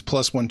Guardians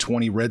plus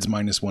 120, Reds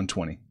minus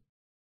 120.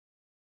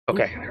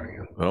 Okay, there we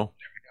go. Well,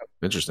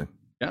 interesting.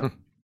 Yeah.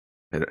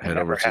 Head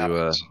over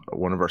to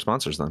one of our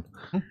sponsors then.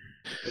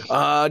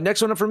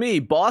 Next one up for me,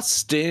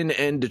 Boston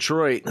and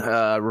Detroit.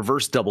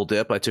 Reverse double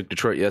dip. I took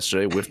Detroit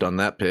yesterday, whiffed on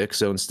that pick.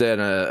 So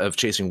instead of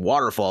chasing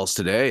waterfalls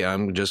today,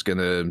 I'm just going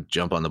to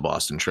jump on the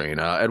Boston train.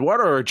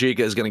 Eduardo Arjica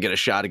is going to get a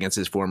shot against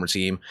his former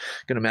team.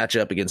 Going to match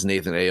up against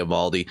Nathan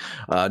Eovaldi.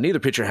 Neither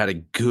pitcher had a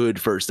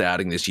good first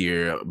outing this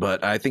year,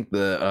 but I think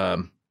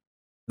the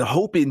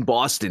hope in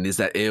Boston is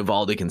that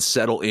Eovaldi can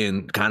settle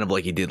in kind of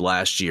like he did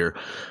last year.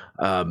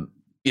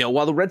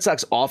 While the Red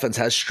Sox offense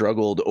has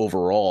struggled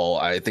overall,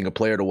 I think a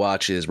player to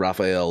watch is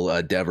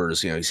Rafael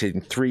Devers. He's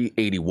hitting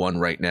 .381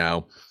 right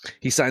now.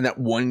 He signed that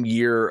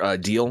 1-year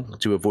deal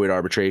to avoid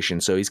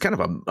arbitration. So he's kind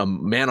of a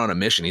man on a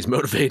mission. He's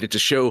motivated to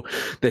show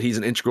that he's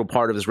an integral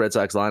part of this Red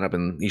Sox lineup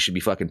and he should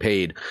be fucking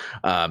paid.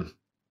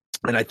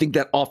 And I think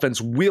that offense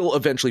will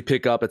eventually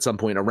pick up at some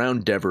point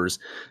around Devers.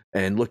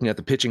 And looking at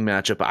the pitching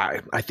matchup,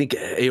 I think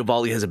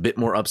Eovaldi has a bit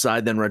more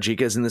upside than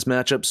Rodriguez in this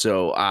matchup.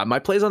 So my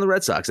play's on the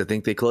Red Sox. I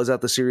think they close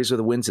out the series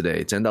with a win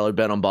today. $10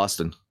 bet on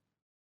Boston.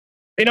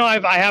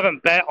 I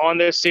haven't bet on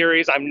this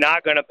series. I'm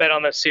not going to bet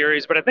on this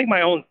series, but I think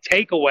my own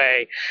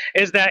takeaway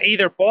is that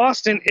either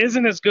Boston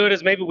isn't as good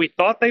as maybe we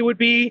thought they would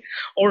be,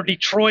 or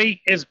Detroit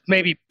is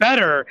maybe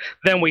better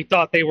than we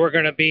thought they were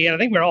going to be. And I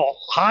think we're all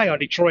high on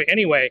Detroit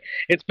anyway.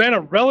 It's been a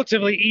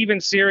relatively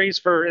even series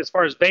for as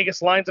far as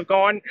Vegas lines have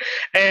gone,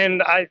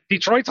 and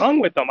Detroit's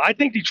hung with them. I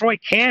think Detroit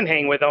can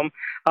hang with them.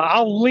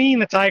 I'll lean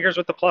the Tigers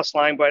with the plus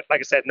line, but like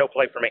I said, no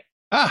play for me.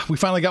 We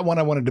finally got one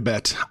I wanted to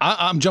bet.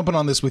 I'm jumping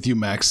on this with you,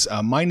 Max.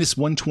 Minus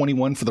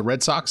 121 for the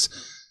Red Sox.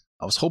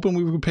 I was hoping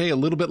we would pay a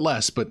little bit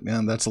less, but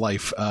that's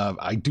life.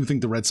 I do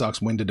think the Red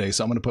Sox win today,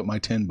 so I'm going to put my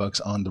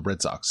 $10 on the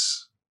Red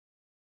Sox.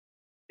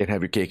 Can't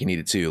have your cake and eat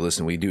it too.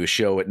 Listen, we do a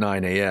show at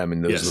 9 a.m.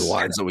 and those are the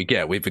lines that we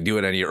get. If we do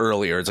it any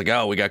earlier, it's like,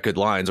 oh, we got good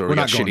lines or we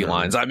got shitty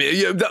lines. I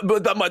mean,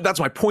 that's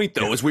my point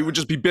though, is we would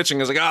just be bitching.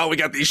 It's like, oh, we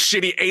got these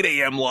shitty 8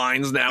 a.m.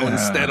 lines now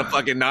instead of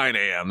fucking 9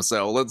 a.m.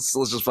 So let's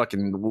just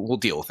fucking, we'll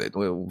deal with it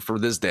for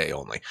this day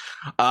only.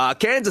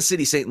 Kansas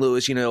City, St.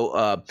 Louis,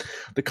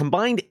 the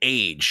combined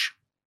age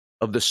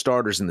of the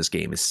starters in this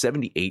game is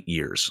 78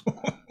 years.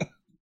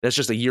 That's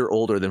just a year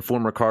older than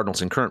former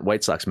Cardinals and current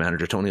White Sox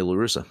manager Tony La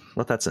Russa.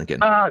 Let that sink in.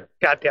 God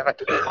damn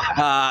it.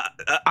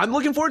 I'm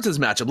looking forward to this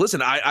matchup.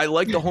 Listen, I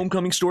like the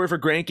homecoming story for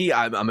Greinke.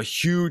 I'm a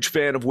huge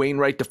fan of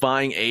Wainwright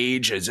defying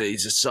age.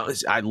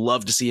 I'd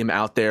love to see him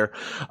out there.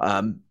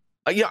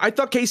 I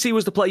thought KC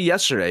was the play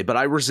yesterday, but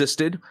I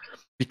resisted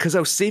because I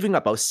was saving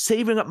up. I was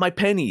saving up my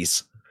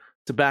pennies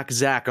to back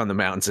Zach on the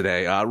mound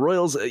today.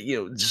 Royals,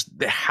 just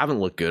they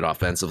haven't looked good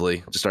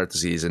offensively to start the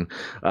season.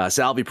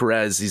 Salvi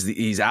Perez,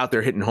 he's out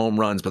there hitting home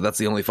runs, but that's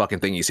the only fucking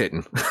thing he's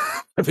hitting.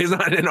 If he's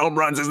not hitting home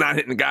runs, he's not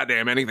hitting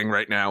goddamn anything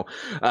right now.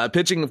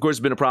 Pitching, of course,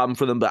 has been a problem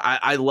for them, but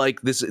I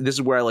like this. This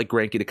is where I like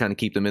Greinke to kind of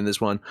keep them in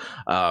this one.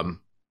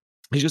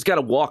 He's just got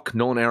to walk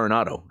Nolan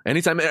Arenado.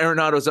 Anytime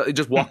Arenado's,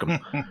 just walk him.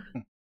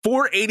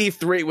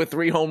 483 with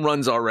 3 home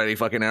runs already,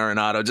 fucking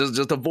Arenado.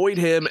 Just avoid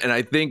him, and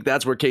I think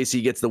that's where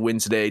KC gets the win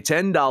today.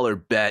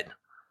 $10 bet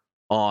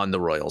on the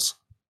Royals.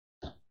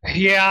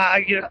 Yeah,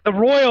 the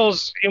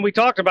Royals, and we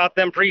talked about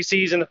them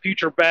preseason, the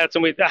future bets,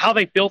 and how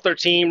they built their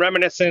team,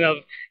 reminiscent of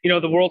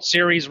the World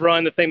Series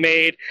run that they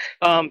made.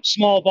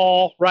 Small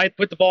ball, right?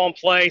 Put the ball in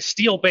play,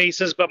 steal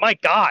bases, but my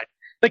God,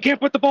 they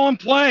can't put the ball in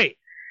play.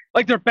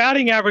 Like, their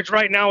batting average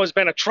right now has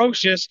been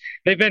atrocious.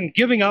 They've been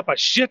giving up a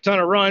shit ton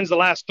of runs the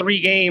last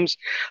 3 games.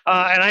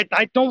 And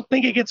I don't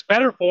think it gets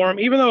better for them,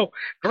 even though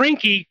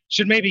Greinke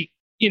should maybe,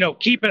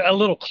 keep it a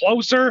little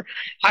closer.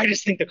 I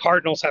just think the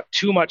Cardinals have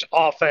too much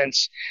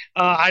offense.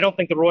 I don't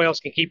think the Royals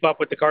can keep up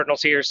with the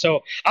Cardinals here. So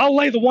I'll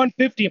lay the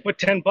 150 and put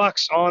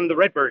 $10 on the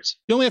Redbirds.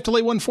 You only have to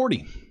lay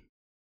 140.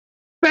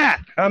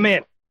 Bad. I'm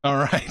in. All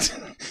right.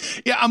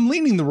 Yeah, I'm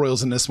leaning the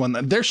Royals in this one.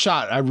 Their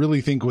shot, I really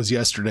think, was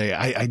yesterday.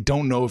 I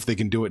don't know if they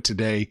can do it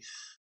today.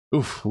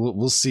 Oof,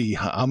 we'll see.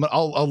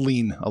 I'll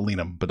lean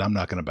them, but I'm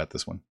not going to bet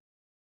this one.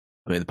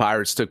 I mean, the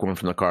Pirates took one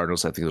from the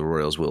Cardinals. I think the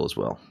Royals will as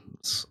well.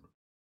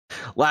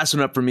 Last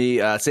one up for me,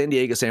 San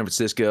Diego, San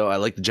Francisco. I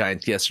like the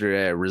Giants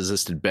yesterday. I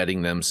resisted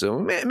betting them, so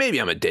maybe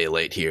I'm a day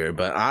late here,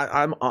 but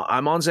I'm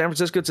on San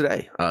Francisco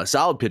today.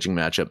 Solid pitching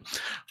matchup.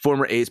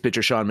 Former A's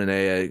pitcher Sean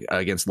Manaea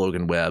against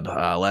Logan Webb.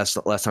 Last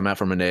time out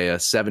for Manaea,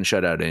 7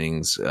 shutout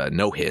innings,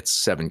 no hits,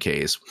 7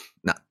 Ks.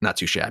 Not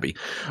too shabby.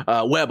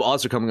 Webb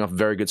also coming off a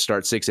very good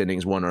start, 6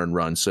 innings, 1 earned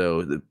run.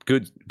 So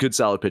good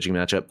solid pitching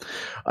matchup.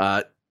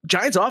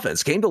 Giants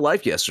offense came to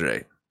life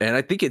yesterday. And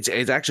I think it's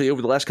actually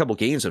over the last couple of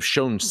games have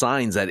shown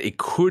signs that it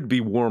could be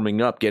warming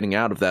up, getting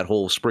out of that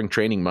whole spring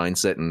training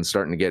mindset and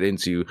starting to get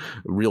into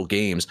real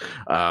games.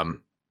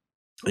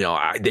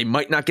 They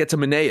might not get to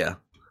Manaea,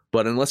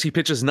 but unless he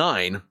pitches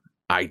 9,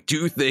 I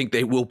do think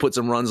they will put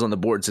some runs on the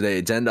board today.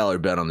 A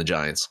 $10 bet on the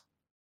Giants.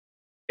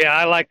 Yeah,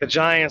 I like the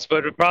Giants,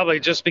 but probably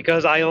just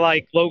because I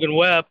like Logan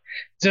Webb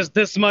just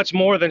this much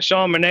more than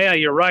Sean Manaea.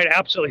 You're right,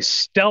 absolutely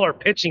stellar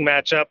pitching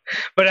matchup.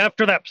 But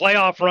after that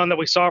playoff run that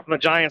we saw from the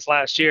Giants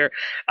last year,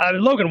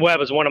 Logan Webb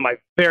is one of my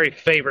very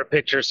favorite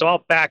pitchers, so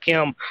I'll back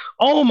him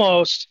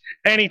almost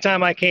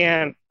anytime I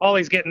can. All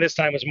he's getting this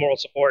time is moral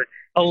support.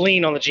 A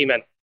lean on the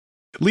G-Men.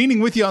 Leaning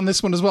with you on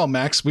this one as well,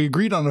 Max. We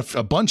agreed on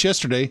a bunch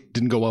yesterday.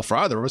 Didn't go well for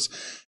either of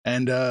us.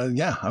 And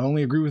I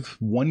only agree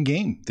with one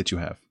game that you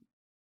have.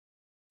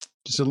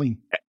 Just a lean.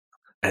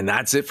 And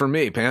that's it for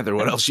me. Panther,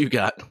 what else you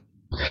got?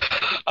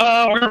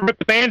 We're going to rip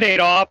the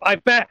Band-Aid off. I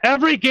bet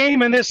every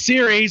game in this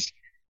series,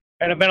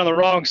 and I've been on the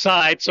wrong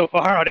side so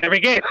far on every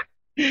game.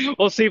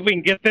 We'll see if we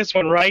can get this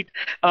one right.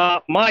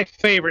 My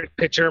favorite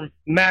pitcher,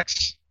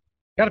 Max,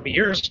 got to be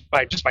yours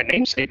by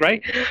namesake,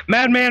 right?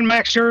 Madman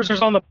Max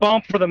Scherzer's on the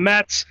bump for the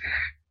Mets.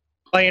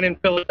 Playing in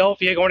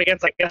Philadelphia, going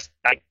against,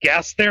 I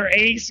guess their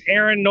ace,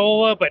 Aaron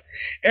Nola, but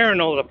Aaron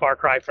Nola's a far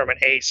cry from an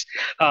ace.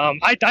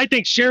 I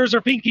think Scherzer,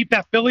 if he can keep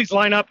that Phillies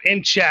lineup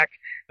in check,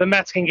 the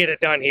Mets can get it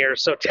done here.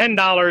 So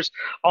 $10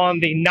 on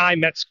the Nye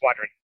Mets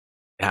squadron.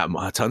 Yeah,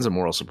 tons of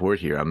moral support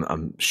here.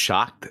 I'm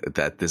shocked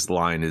that this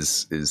line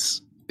is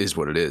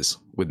what it is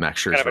with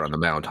Max Scherzer on the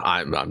mound.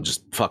 I'm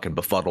just fucking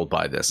befuddled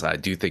by this. I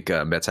do think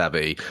Mets have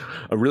a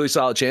really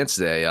solid chance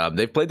today.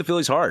 They've played the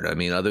Phillies hard. I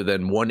mean, other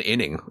than one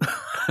inning,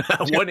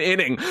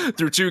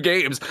 through 2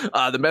 games,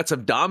 the Mets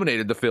have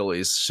dominated the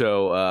Phillies.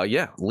 So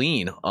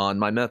lean on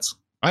my Mets.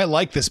 I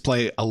like this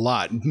play a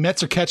lot.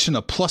 Mets are catching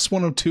a plus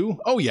 102.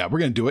 Oh yeah, we're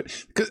going to do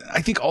it. Because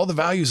I think all the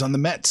values on the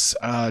Mets,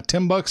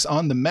 $10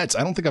 on the Mets.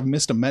 I don't think I've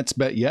missed a Mets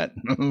bet yet.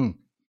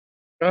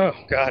 Oh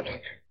God.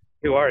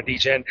 You are a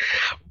degen.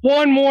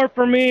 One more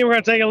for me. We're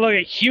going to take a look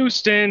at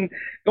Houston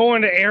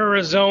going to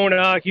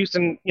Arizona.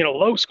 Houston,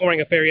 low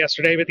scoring affair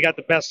yesterday, but they got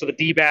the best of the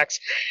D-backs.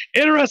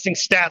 Interesting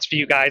stats for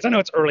you guys. I know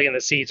it's early in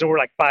the season. We're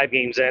like 5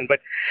 games in, but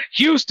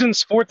Houston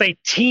sports a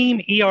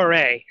team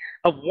ERA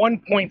of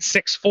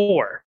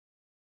 1.64.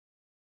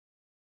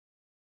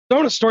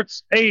 Arizona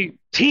starts a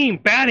team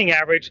batting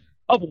average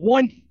of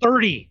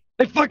 130.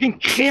 They fucking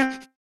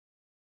can't.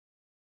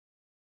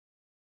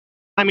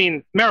 I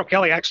mean, Merrill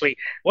Kelly actually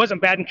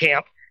wasn't bad in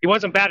camp. He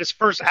wasn't bad his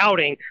first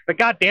outing, but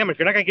goddamn, if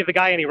you're not going to give the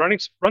guy any run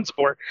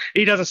support,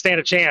 he doesn't stand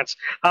a chance.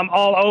 I'm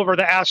all over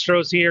the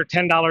Astros here,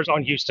 $10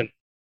 on Houston.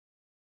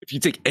 If you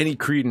take any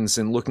credence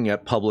in looking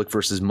at public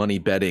versus money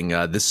betting,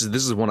 this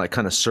is one I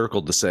kind of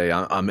circled to say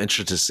I'm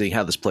interested to see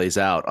how this plays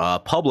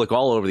out. Public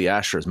all over the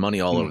Astros,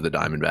 money all over the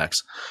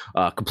Diamondbacks.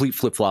 Complete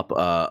flip flop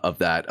of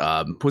that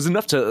was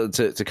enough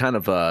to kind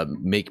of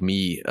make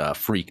me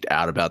freaked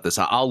out about this.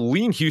 I'll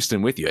lean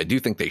Houston with you. I do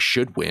think they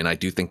should win. I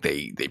do think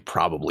they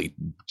probably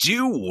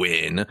do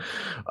win.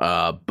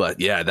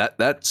 But yeah,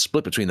 that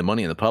split between the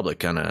money and the public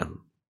kind of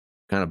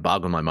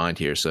boggling my mind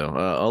here. So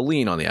I'll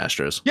lean on the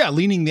Astros. Yeah,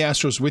 leaning the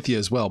Astros with you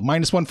as well.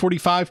 Minus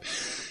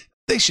 145.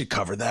 They should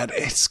cover that.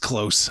 It's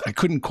close. I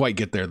couldn't quite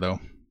get there, though.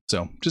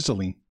 So just a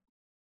lean.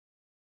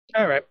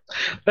 All right.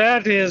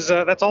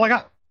 That's all I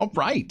got. All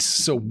right.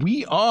 So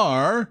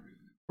we're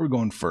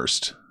going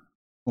first.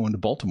 Going to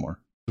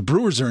Baltimore. The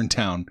Brewers are in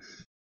town.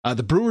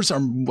 The Brewers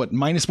are,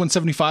 minus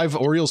 175,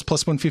 Orioles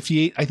plus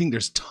 158. I think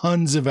there's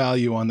tons of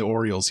value on the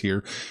Orioles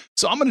here.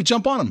 So I'm going to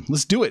jump on them.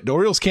 Let's do it. The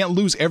Orioles can't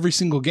lose every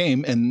single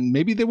game, and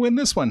maybe they win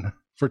this one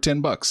for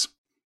 $10.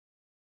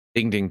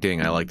 Ding, ding,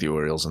 ding. I like the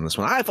Orioles in this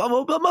one.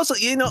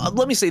 Mostly,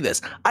 let me say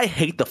this. I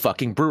hate the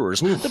fucking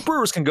Brewers. Oof. The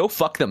Brewers can go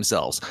fuck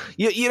themselves.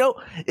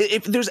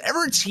 If there's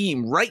ever a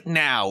team right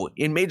now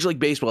in Major League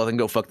Baseball that can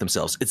go fuck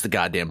themselves, it's the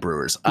goddamn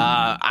Brewers.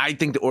 I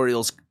think the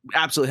Orioles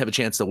absolutely have a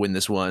chance to win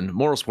this one.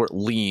 Moral support,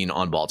 lean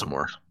on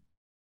Baltimore.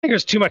 I think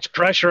there's too much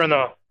pressure on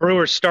the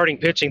Brewers starting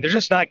pitching. They're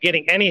just not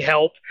getting any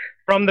help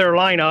from their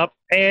lineup,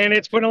 and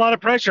it's putting a lot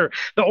of pressure.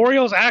 The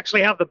Orioles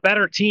actually have the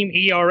better team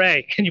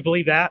ERA. Can you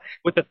believe that?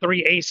 With the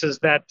 3 aces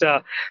that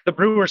the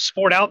Brewers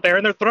sport out there,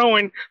 and they're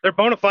throwing their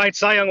bona fide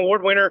Cy Young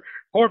Award winner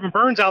Corbin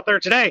Burns out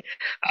there today.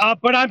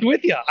 But I'm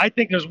with you. I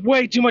think there's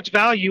way too much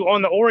value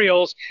on the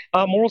Orioles.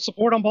 Moral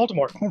support on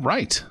Baltimore. All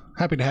right.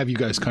 Happy to have you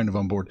guys kind of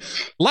on board.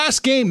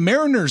 Last game,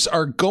 Mariners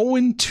are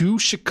going to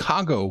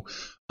Chicago.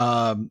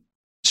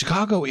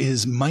 Chicago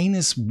is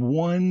minus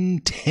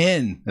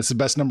 110. That's the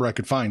best number I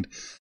could find.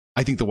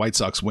 I think the White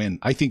Sox win.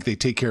 I think they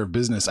take care of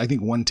business. I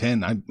think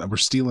 110. We're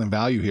stealing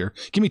value here.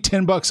 Give me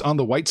 $10 on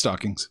the White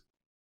Stockings.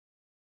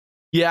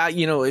 Yeah,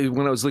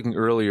 when I was looking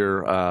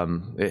earlier,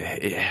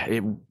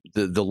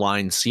 the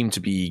line seemed to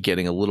be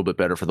getting a little bit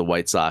better for the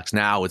White Sox.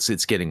 Now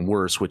it's getting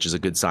worse, which is a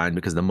good sign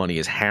because the money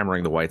is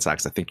hammering the White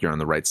Sox. I think you're on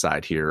the right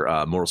side here.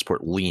 Moral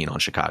Sport lean on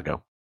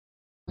Chicago.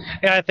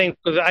 Yeah, I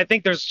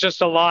think there's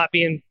just a lot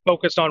being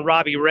focused on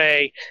Robbie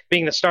Ray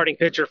being the starting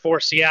pitcher for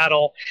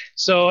Seattle.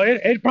 So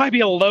it'd probably be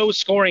a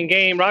low-scoring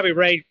game. Robbie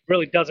Ray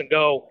really doesn't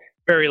go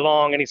very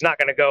long, and he's not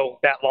going to go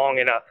that long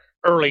in a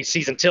early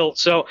season tilt.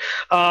 So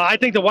I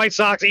think the White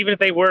Sox, even if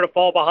they were to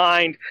fall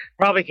behind,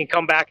 probably can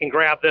come back and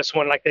grab this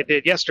one like they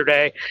did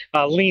yesterday.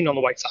 Lean on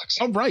the White Sox.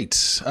 All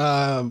right.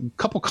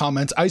 Couple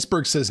comments.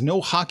 Iceberg says,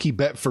 no hockey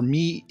bet for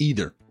me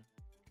either.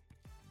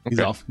 He's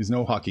off. He's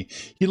no hockey.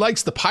 He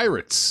likes the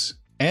Pirates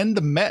and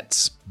the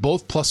Mets,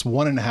 both plus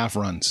 1.5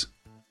 runs.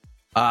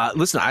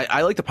 Listen,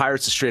 I like the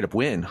Pirates to straight up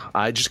win.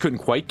 I just couldn't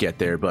quite get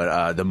there,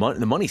 but the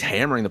money's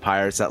hammering the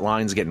Pirates. That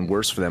line's getting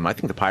worse for them. I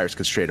think the Pirates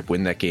could straight up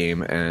win that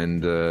game.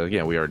 And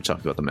we already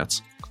talked about the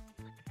Mets.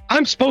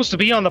 I'm supposed to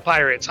be on the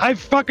Pirates. I've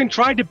fucking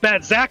tried to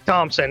bet Zach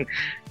Thompson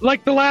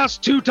like the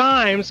last 2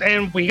 times,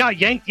 and we got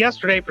yanked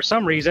yesterday for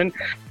some reason.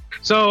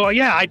 So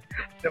I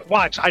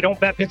don't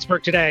bet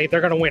Pittsburgh today.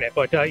 They're going to win it.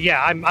 But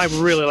I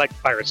really like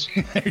the Pirates.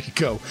 There you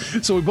go.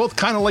 So we both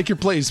kind of like your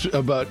plays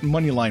about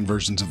money line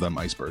versions of them,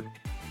 Iceberg.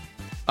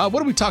 What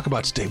did we talk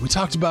about today? We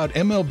talked about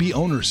MLB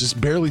owners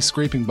just barely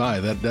scraping by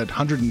that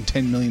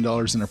 $110 million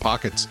in their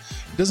pockets.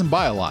 It doesn't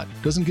buy a lot.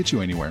 It doesn't get you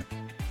anywhere.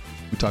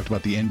 We talked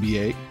about the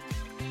NBA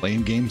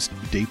playing games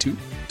day 2. We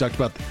talked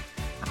about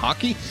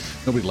hockey.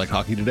 Nobody liked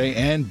hockey today.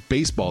 And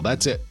baseball.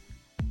 That's it.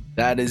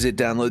 That is it.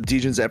 Download the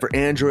DGens app for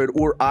Android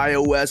or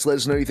iOS. Let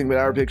us know what you think about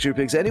our picks, your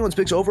picks, anyone's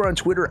picks over on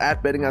Twitter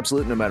at Betting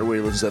Absolute. No matter where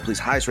you listen to, please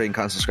highest rate and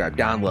constant subscribe,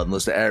 download, and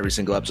listen to every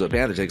single episode.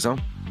 Panther takes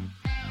home.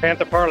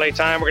 Panther parlay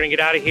time. We're going to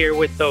get out of here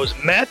with those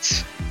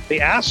Mets, the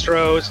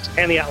Astros,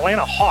 and the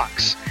Atlanta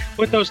Hawks.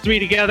 Put those 3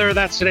 together.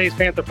 That's today's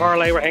Panther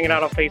parlay. We're hanging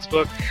out on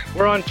Facebook.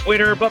 We're on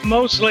Twitter, but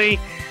mostly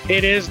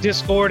it is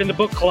Discord and the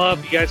book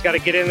club. You guys got to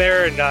get in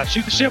there and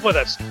shoot the shit with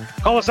us.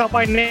 Call us out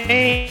by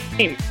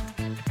name.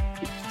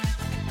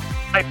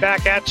 Right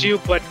back at you,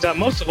 but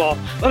most of all,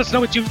 let us know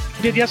what you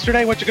did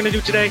yesterday, what you're going to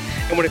do today,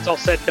 and when it's all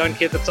said and done,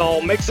 kids, it's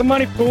all make some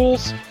money,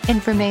 fools.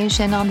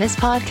 Information on this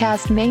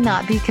podcast may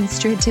not be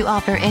construed to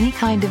offer any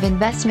kind of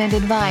investment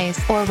advice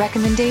or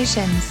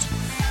recommendations.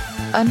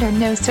 Under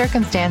no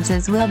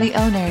circumstances will the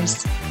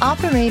owners,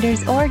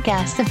 operators, or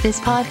guests of this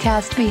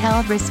podcast be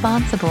held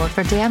responsible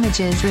for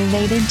damages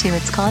related to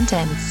its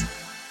contents.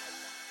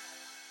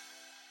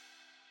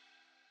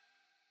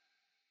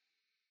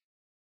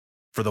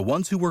 For the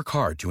ones who work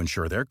hard to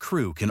ensure their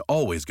crew can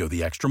always go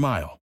the extra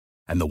mile,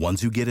 and the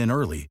ones who get in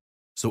early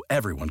so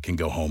everyone can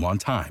go home on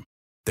time,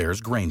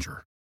 there's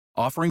Grainger,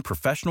 offering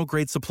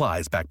professional-grade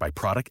supplies backed by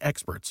product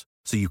experts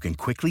so you can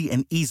quickly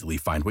and easily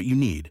find what you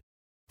need.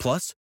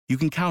 Plus, you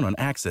can count on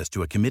access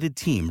to a committed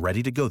team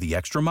ready to go the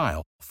extra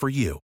mile for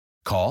you.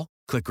 Call,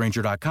 click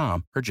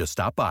Grainger.com, or just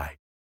stop by.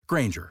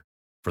 Grainger,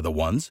 for the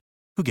ones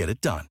who get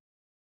it done.